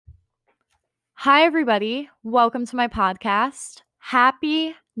Hi, everybody. Welcome to my podcast.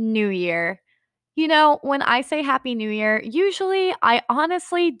 Happy New Year. When I say Happy New Year, usually I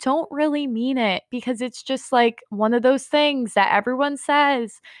honestly don't really mean it because it's just like one of those things that everyone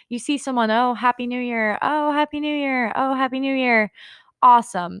says. You see someone, oh, Happy New Year. Oh, Happy New Year. Oh, Happy New Year.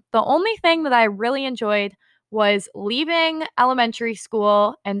 Awesome. The only thing that I really enjoyed was leaving elementary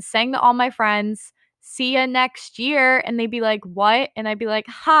school and saying to all my friends, see ya next year. And they'd be like, what? And I'd be like,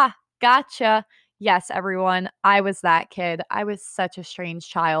 ha, gotcha. Yes, everyone, I was that kid. I was such a strange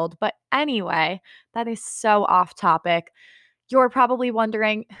child. But anyway, that is so off topic. You're probably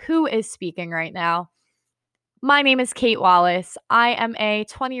wondering who is speaking right now. My name is Kate Wallace. I am a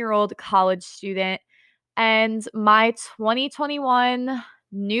 20-year-old college student, and my 2021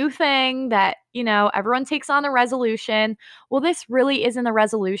 new thing that, everyone takes on a resolution. Well, this really isn't a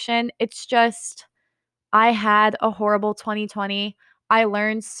resolution. It's just I had a horrible 2020. I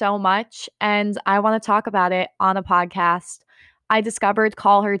learned so much and I want to talk about it on a podcast. I discovered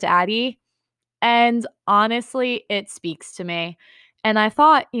Call Her Daddy, and honestly, it speaks to me. And I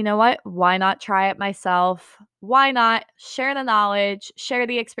thought, you know what? Why not try it myself? Why not share the knowledge, share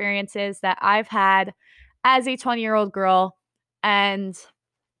the experiences that I've had as a 20-year-old girl and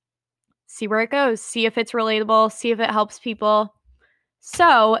see where it goes, see if it's relatable, see if it helps people.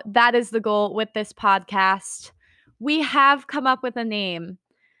 So that is the goal with this podcast. We have come up with a name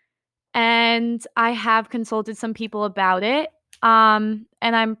and I have consulted some people about it. And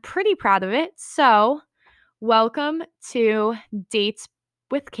I'm pretty proud of it. So, welcome to Dates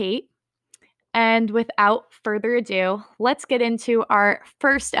with Kate. And without further ado, let's get into our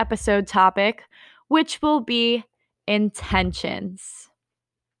first episode topic, which will be intentions.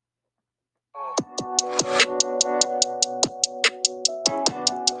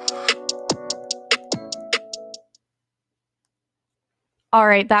 All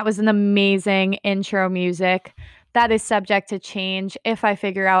right, that was an amazing intro music. That is subject to change if I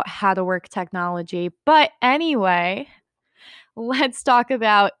figure out how to work technology. But anyway, let's talk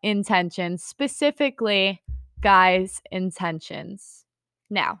about intentions, specifically guys' intentions.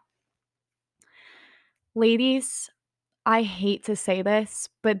 Now, ladies, I hate to say this,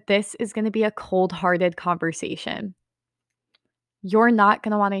 but this is going to be a cold hearted conversation. You're not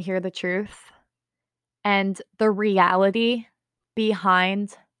going to want to hear the truth and the reality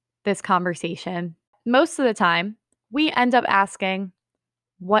behind this conversation. Most of the time, we end up asking,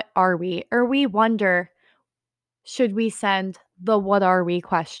 what are we? Or we wonder, should we send the what are we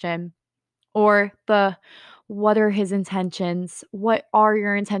question? Or the what are his intentions? What are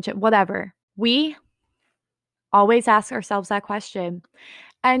your intentions? Whatever. We always ask ourselves that question.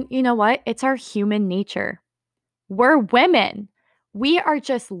 And you know what? It's our human nature. We're women. We are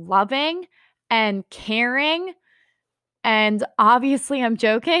just loving and caring. And obviously, I'm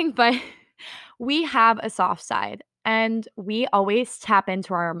joking, but we have a soft side and we always tap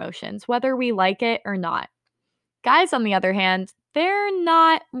into our emotions, whether we like it or not. Guys, on the other hand, they're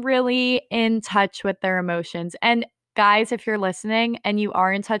not really in touch with their emotions. And guys, if you're listening and you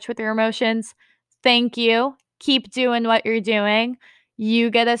are in touch with your emotions, thank you. Keep doing what you're doing.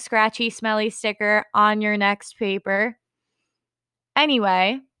 You get a scratchy, smelly sticker on your next paper.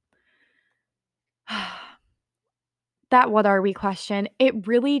 Anyway, that what are we question, it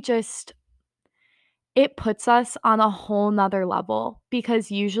really just it puts us on a whole nother level because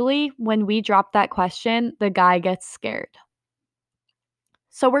usually when we drop that question, the guy gets scared.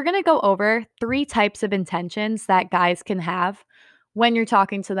 So, we're going to go over 3 types of intentions that guys can have when you're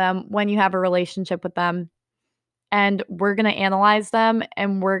talking to them, when you have a relationship with them. And we're going to analyze them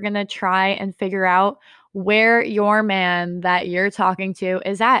and we're going to try and figure out where your man that you're talking to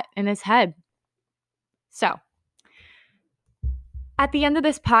is at in his head. So, at the end of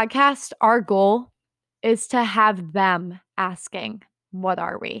this podcast, our goal is to have them asking, what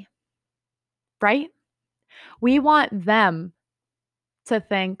are we? Right? We want them to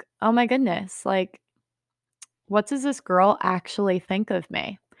think, oh my goodness, like, what does this girl actually think of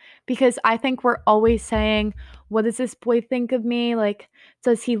me? Because I think we're always saying, what does this boy think of me? Like,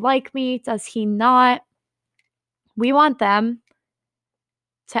 does he like me? Does he not? We want them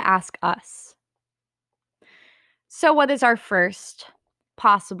to ask us. So, what is our first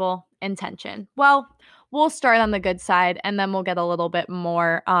possible intention? Well, we'll start on the good side and then we'll get a little bit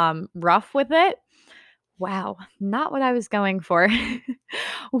more rough with it. Wow, not what I was going for.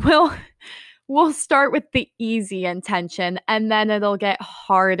 we'll we'll start with the easy intention and then it'll get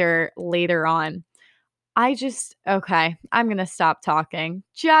harder later on. Okay, I'm going to stop talking.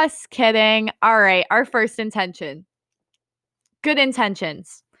 Just kidding. All right, our first intention. Good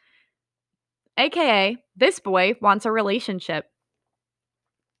intentions. AKA, this boy wants a relationship.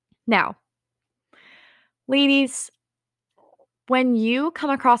 Now, Ladies, when you come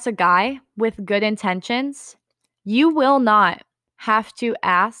across a guy with good intentions, you will not have to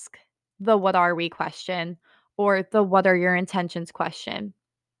ask the what are we question or the what are your intentions question.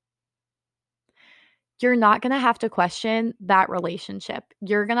 You're not going to have to question that relationship.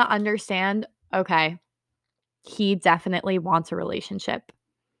 You're going to understand, okay, he definitely wants a relationship.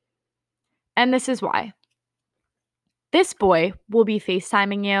 And this is why. This boy will be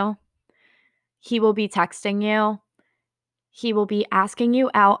FaceTiming you. He will be texting you. He will be asking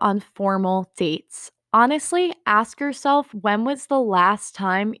you out on formal dates. Honestly, ask yourself, when was the last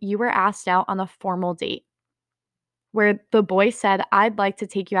time you were asked out on a formal date where the boy said, I'd like to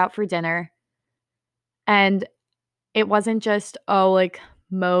take you out for dinner? And it wasn't just, oh, like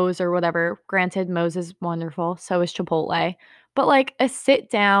Moe's or whatever. Granted, Moe's is wonderful. So is Chipotle. But like a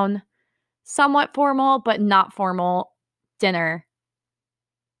sit down, somewhat formal, but not formal dinner.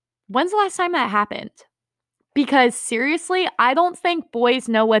 When's the last time that happened? Because seriously, I don't think boys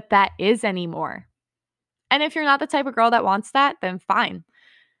know what that is anymore. And if you're not the type of girl that wants that, then fine.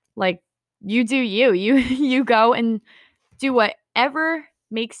 Like, you do you. You go and do whatever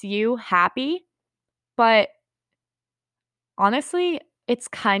makes you happy. But honestly, it's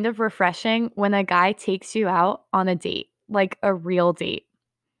kind of refreshing when a guy takes you out on a date, like a real date.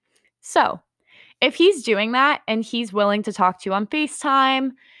 So, if he's doing that and he's willing to talk to you on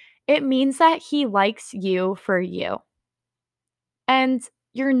FaceTime, it means that he likes you for you. And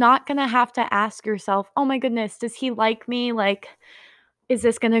you're not going to have to ask yourself, oh my goodness, does he like me? Like, is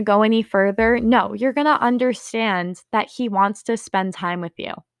this going to go any further? No, you're going to understand that he wants to spend time with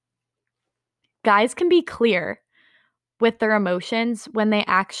you. Guys can be clear with their emotions when they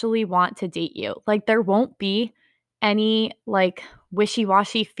actually want to date you. Like, there won't be any like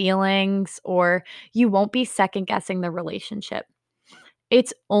wishy-washy feelings, or you won't be second guessing the relationship.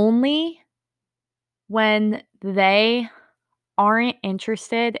 It's only when they aren't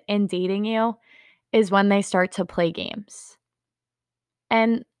interested in dating you is when they start to play games.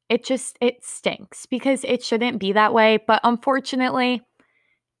 And it stinks because it shouldn't be that way, but unfortunately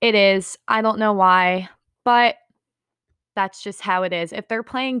it is. I don't know why, but that's just how it is. If they're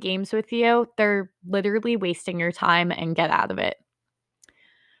playing games with you, they're literally wasting your time, and get out of it.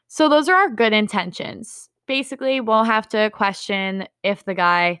 So those are our good intentions. Basically, we'll have to question if the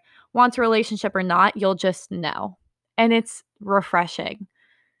guy wants a relationship or not. You'll just know. And it's refreshing.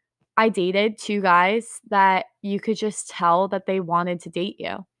 I dated 2 guys that you could just tell that they wanted to date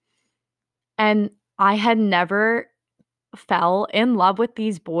you. And I had never fell in love with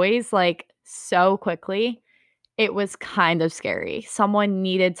these boys like so quickly. It was kind of scary. Someone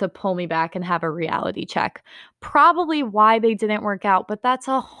needed to pull me back and have a reality check. Probably why they didn't work out, but that's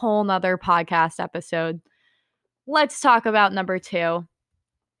a whole nother podcast episode. Let's talk about number 2.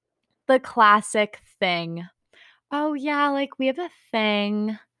 The classic thing. Oh yeah, like we have a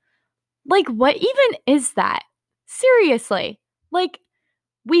thing. Like, what even is that? Seriously. Like,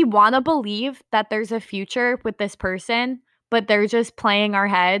 we want to believe that there's a future with this person, but they're just playing our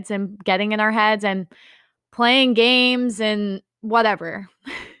heads and getting in our heads and playing games and whatever.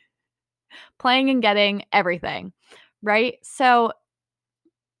 Playing and getting everything, right? So,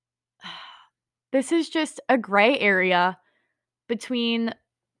 this is just a gray area between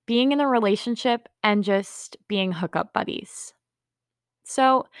being in a relationship and just being hookup buddies.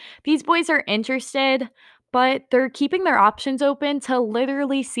 So these boys are interested, but they're keeping their options open to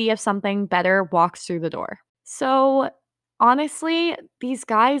literally see if something better walks through the door. So honestly, these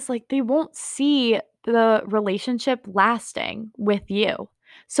guys, like, they won't see the relationship lasting with you.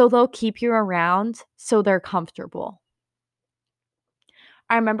 So they'll keep you around so they're comfortable.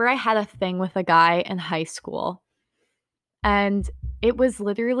 I remember I had a thing with a guy in high school, and it was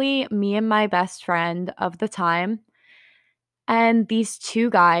literally me and my best friend of the time. And these 2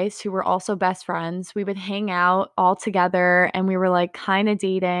 guys who were also best friends, we would hang out all together and we were like kind of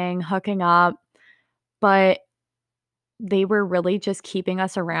dating, hooking up, but they were really just keeping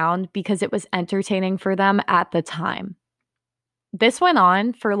us around because it was entertaining for them at the time. This went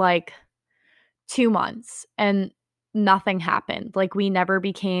on for like 2 months and nothing happened. Like, we never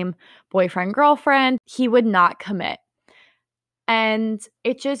became boyfriend, girlfriend. He would not commit. And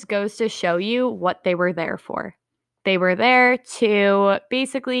it just goes to show you what they were there for. They were there to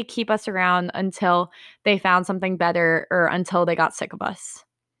basically keep us around until they found something better or until they got sick of us.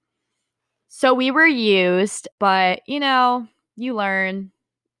 So we were used, but you learn.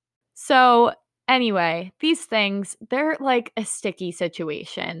 So anyway, these things, they're like a sticky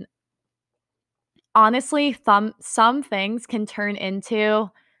situation. Honestly, some things can turn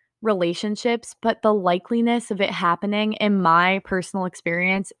into relationships, but the likeliness of it happening, in my personal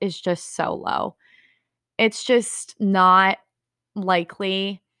experience, is just so low. it's just not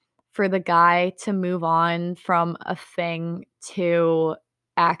likely for the guy to move on from a thing to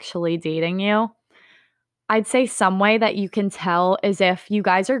actually dating you. I'd say some way that you can tell is if you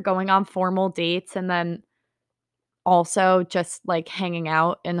guys are going on formal dates and then also just like hanging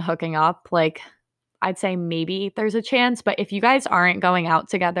out and hooking up. Like, I'd say maybe there's a chance, but if you guys aren't going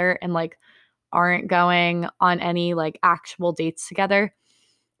out together and like aren't going on any like actual dates together,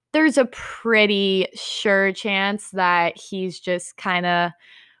 there's a pretty sure chance that he's just kind of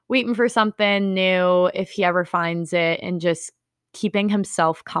waiting for something new if he ever finds it and just keeping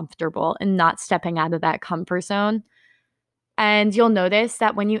himself comfortable and not stepping out of that comfort zone. And you'll notice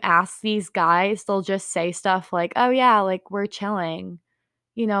that when you ask these guys, they'll just say stuff like, "Oh, yeah, like we're chilling.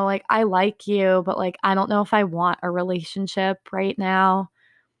 Like I like you, but like I don't know if I want a relationship right now."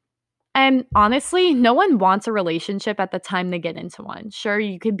 And honestly, no one wants a relationship at the time they get into one. Sure,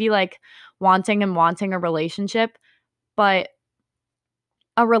 you could be like wanting and wanting a relationship, but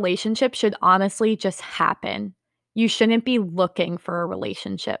a relationship should honestly just happen. You shouldn't be looking for a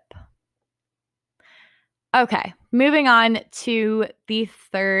relationship. Okay, moving on to the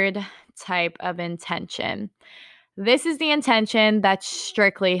third type of intention. This is the intention that's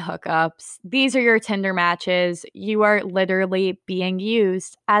strictly hookups. These are your Tinder matches. You are literally being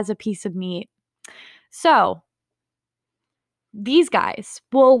used as a piece of meat. So, these guys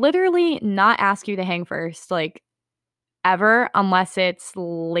will literally not ask you to hang first, like ever, unless it's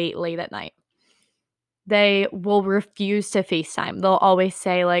late, late at night. They will refuse to FaceTime. They'll always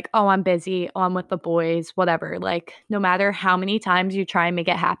say, like, oh, I'm busy. Oh, I'm with the boys, whatever. Like, no matter how many times you try and make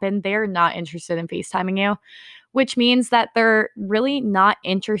it happen, they're not interested in FaceTiming you, which means that they're really not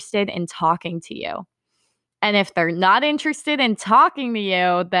interested in talking to you. And if they're not interested in talking to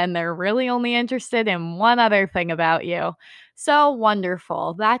you, then they're really only interested in one other thing about you. So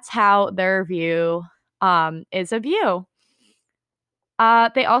wonderful. That's how their view is of you.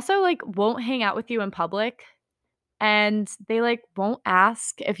 They also like won't hang out with you in public, and they like won't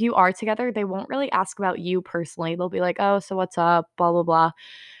ask if you are together. They won't really ask about you personally. They'll be like, "Oh, so what's up?" blah blah blah.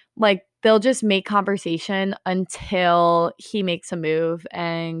 Like they'll just make conversation until he makes a move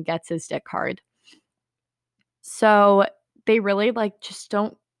and gets his dick hard. So they really like just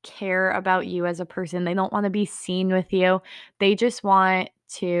don't care about you as a person. They don't want to be seen with you. They just want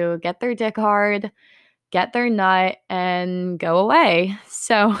to get their dick hard, get their nut, and go away.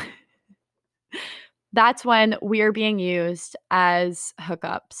 So that's when we are being used as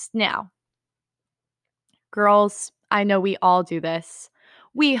hookups. Now, girls, I know we all do this.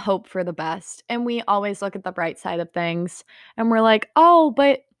 We hope for the best and we always look at the bright side of things and we're like, oh,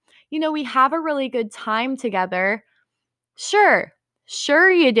 but we have a really good time together. Sure,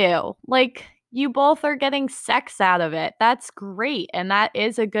 sure you do. Like, you both are getting sex out of it. That's great. And that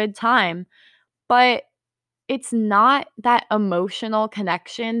is a good time. But it's not that emotional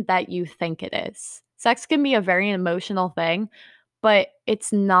connection that you think it is. Sex can be a very emotional thing, but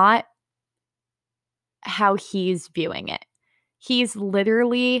it's not how he's viewing it. He's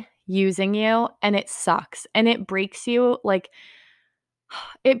literally using you and it sucks. And it breaks you like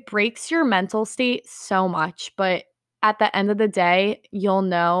it breaks your mental state so much, but at the end of the day, you'll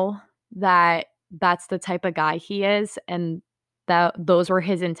know that that's the type of guy he is and that those were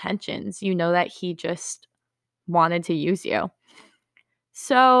his intentions. You know that he just wanted to use you.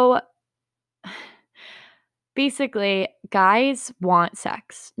 So basically, guys want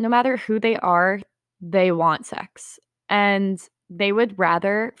sex. No matter who they are, they want sex. And they would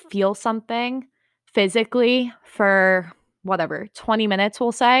rather feel something physically for whatever, 20 minutes,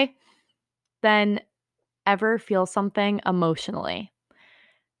 we'll say, than ever feel something emotionally.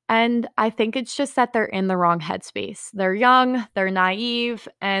 And I think it's just that they're in the wrong headspace. They're young, they're naive,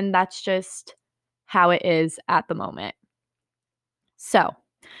 and that's just how it is at the moment. So,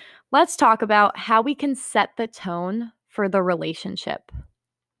 let's talk about how we can set the tone for the relationship.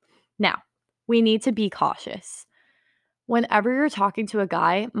 Now, we need to be cautious. Whenever you're talking to a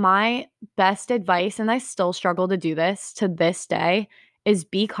guy, my best advice, and I still struggle to do this to this day, is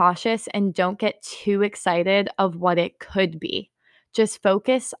be cautious and don't get too excited of what it could be. Just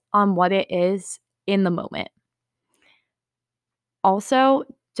focus on what it is in the moment. Also,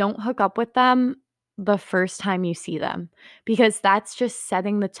 don't hook up with them the first time you see them because that's just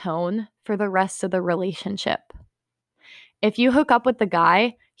setting the tone for the rest of the relationship. If you hook up with the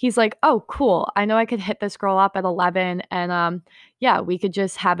guy, he's like, "Oh, cool. I know I could hit this girl up at 11 and yeah, we could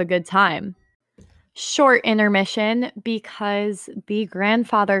just have a good time." Short intermission because the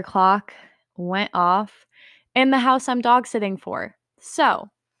grandfather clock went off in the house I'm dog sitting for. So,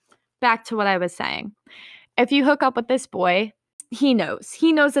 back to what I was saying. If you hook up with this boy, he knows.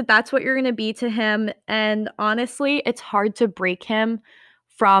 He knows that that's what you're going to be to him. And honestly, it's hard to break him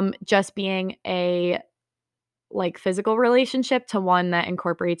from just being a like physical relationship to one that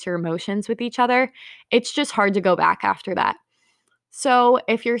incorporates your emotions with each other. It's just hard to go back after that. So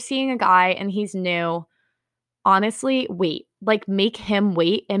if you're seeing a guy and he's new, honestly, wait. Like, make him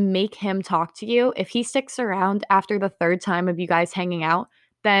wait and make him talk to you. If he sticks around after the third time of you guys hanging out,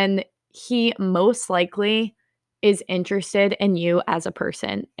 then he most likely is interested in you as a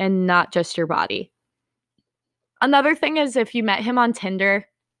person and not just your body. Another thing is if you met him on Tinder,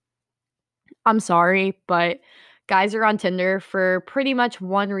 I'm sorry, but guys are on Tinder for pretty much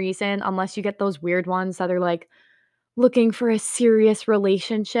one reason, unless you get those weird ones that are like looking for a serious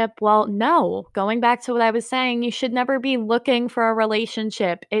relationship. Well, no, going back to what I was saying, you should never be looking for a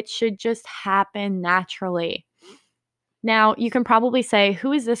relationship. It should just happen naturally. Now, you can probably say,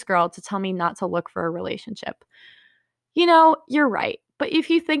 who is this girl to tell me not to look for a relationship? You know, you're right. But if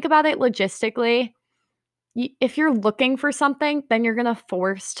you think about it logistically, if you're looking for something, then you're going to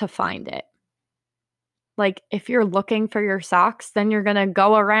force to find it. Like, if you're looking for your socks, then you're going to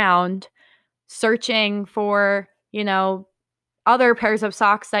go around searching for, other pairs of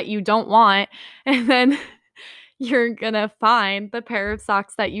socks that you don't want. And then you're going to find the pair of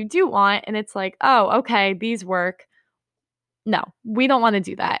socks that you do want. And it's like, oh, okay, these work. No, we don't want to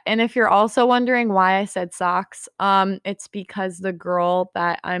do that. And if you're also wondering why I said socks, it's because the girl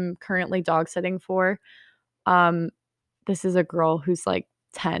that I'm currently dog sitting for, this is a girl who's like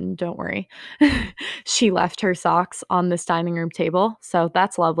 10, don't worry. She left her socks on this dining room table. So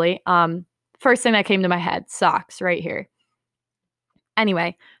that's lovely. First thing that came to my head, socks right here.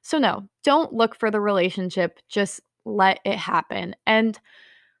 Anyway, so no, don't look for the relationship. Just let it happen. And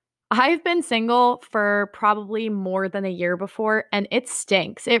I've been single for probably more than a year before, and it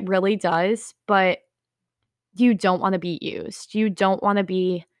stinks. It really does. But you don't want to be used. You don't want to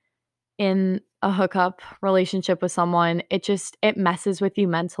be in a hookup relationship with someone. It messes with you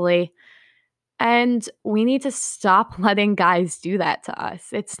mentally. And we need to stop letting guys do that to us.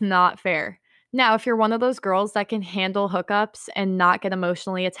 It's not fair. Now, if you're one of those girls that can handle hookups and not get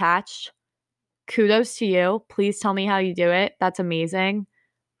emotionally attached, kudos to you. Please tell me how you do it. That's amazing.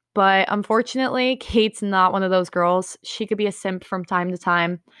 But unfortunately, Kate's not one of those girls. She could be a simp from time to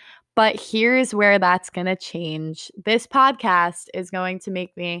time. But here's where that's going to change. This podcast is going to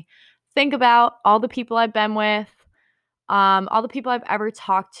make me think about all the people I've been with, all the people I've ever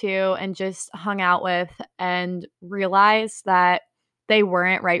talked to and just hung out with, and realize that they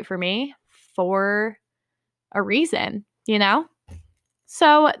weren't right for me for a reason,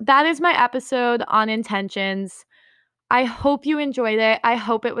 So that is my episode on intentions. I hope you enjoyed it. I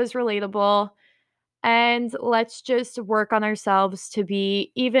hope it was relatable. And let's just work on ourselves to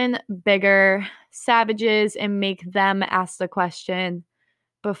be even bigger savages and make them ask the question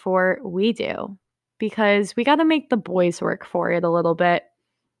before we do. Because we got to make the boys work for it a little bit.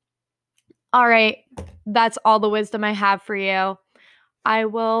 All right. That's all the wisdom I have for you. I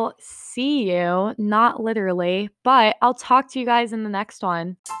will see you, not literally, but I'll talk to you guys in the next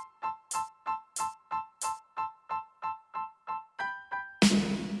one.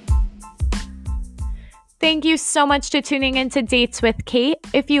 Thank you so much for tuning into Dates with Kate.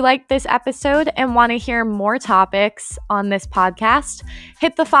 If you liked this episode and want to hear more topics on this podcast,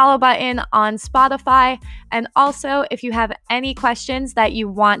 hit the follow button on Spotify. And also, if you have any questions that you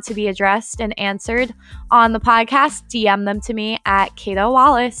want to be addressed and answered on the podcast, DM them to me at Kato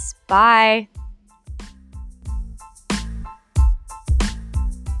Wallace. Bye.